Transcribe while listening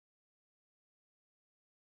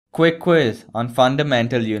Quick quiz on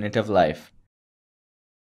fundamental unit of life.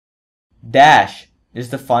 Dash is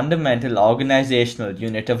the fundamental organizational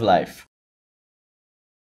unit of life.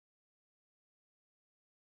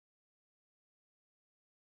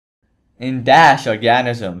 In Dash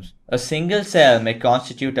organisms, a single cell may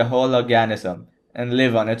constitute a whole organism and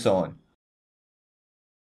live on its own.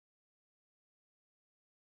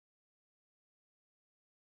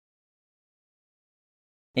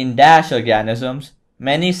 In Dash organisms,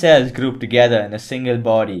 many cells group together in a single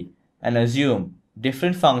body and assume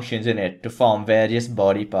different functions in it to form various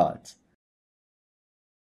body parts.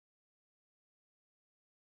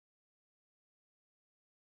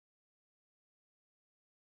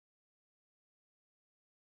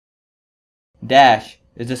 Dash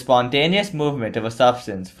is the spontaneous movement of a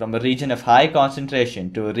substance from a region of high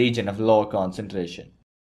concentration to a region of low concentration.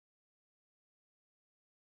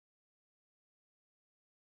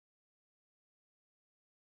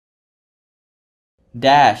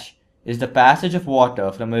 Dash is the passage of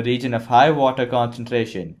water from a region of high water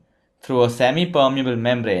concentration through a semi-permeable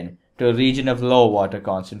membrane to a region of low water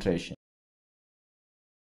concentration.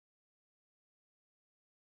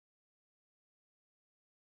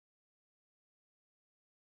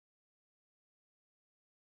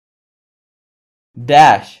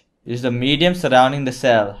 Dash is the medium surrounding the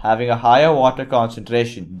cell having a higher water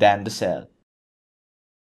concentration than the cell.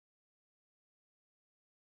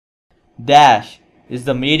 Dash is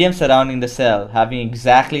the medium surrounding the cell having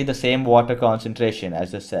exactly the same water concentration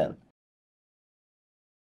as the cell.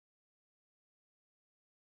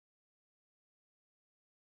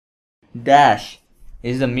 Dash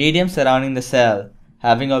is the medium surrounding the cell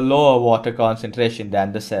having a lower water concentration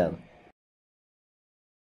than the cell.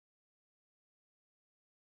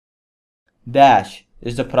 Dash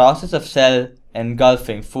is the process of cell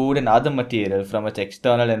engulfing food and other material from its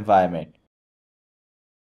external environment.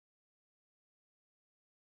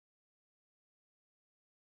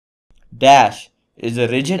 Dash is a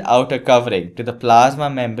rigid outer covering to the plasma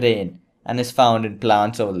membrane and is found in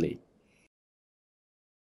plants only.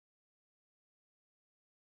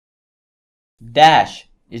 Dash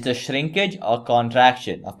is the shrinkage or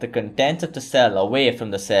contraction of the contents of the cell away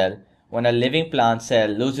from the cell when a living plant cell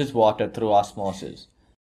loses water through osmosis.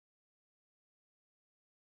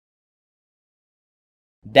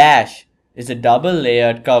 Dash is a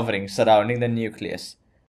double-layered covering surrounding the nucleus.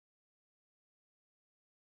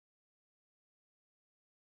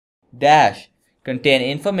 Dash contain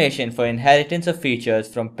information for inheritance of features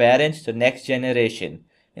from parents to next generation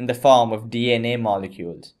in the form of DNA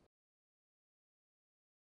molecules.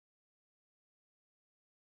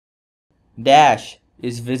 Dash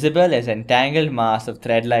is visible as entangled mass of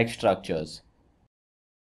thread-like structures.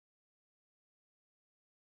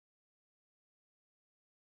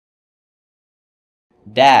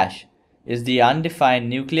 Dash is the undefined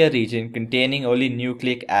nuclear region containing only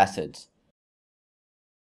nucleic acids.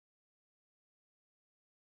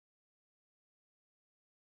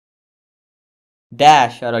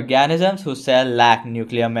 Dash are organisms whose cells lack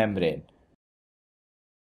nuclear membrane.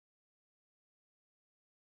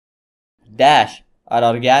 Dash are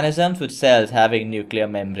organisms with cells having nuclear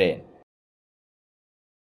membrane.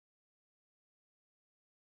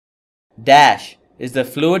 Dash is the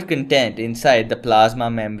fluid content inside the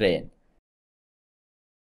plasma membrane.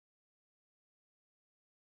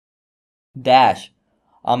 Dash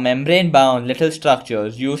are membrane-bound little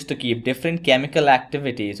structures used to keep different chemical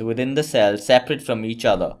activities within the cell separate from each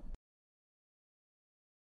other.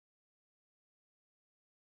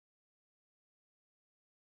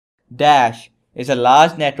 Dash is a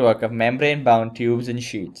large network of membrane-bound tubes and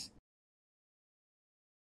sheets.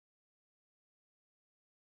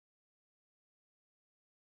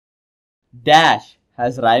 Dash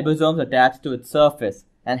has ribosomes attached to its surface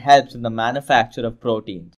and helps in the manufacture of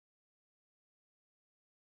proteins.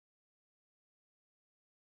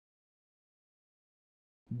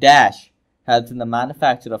 Dash helps in the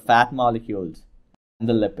manufacture of fat molecules and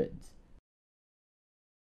the lipids.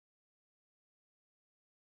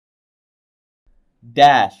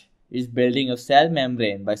 Dash is building of cell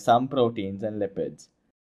membrane by some proteins and lipids.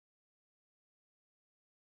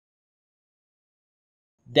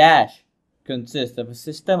 Dash consists of a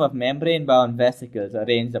system of membrane-bound vesicles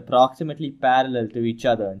arranged approximately parallel to each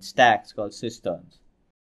other in stacks called cisterns.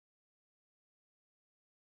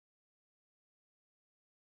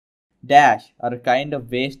 Dash are a kind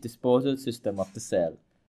of waste disposal system of the cell.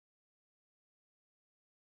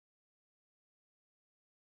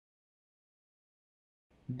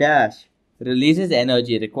 Dash releases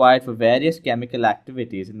energy required for various chemical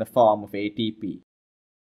activities in the form of ATP.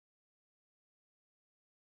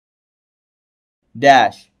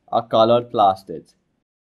 Dash are colored plastids.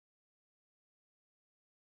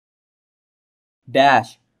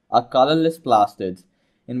 Dash are colorless plastids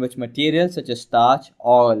in which materials such as starch,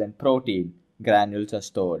 oil, and protein granules are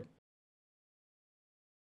stored.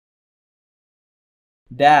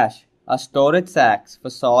 Dash are storage sacs for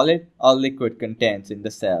solid or liquid contents in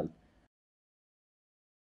the cell.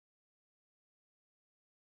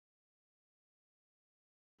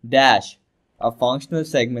 Dash are functional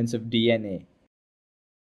segments of DNA.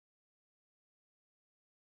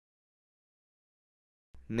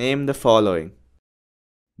 Name the following: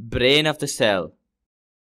 brain of the cell,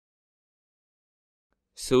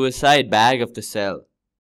 suicide bag of the cell,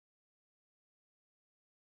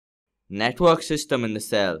 network system in the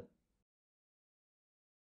cell,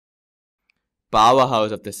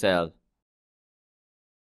 powerhouse of the cell,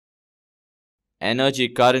 energy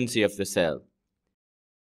currency of the cell,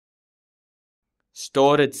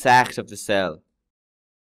 storage sacs of the cell,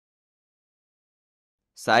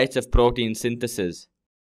 sites of protein synthesis,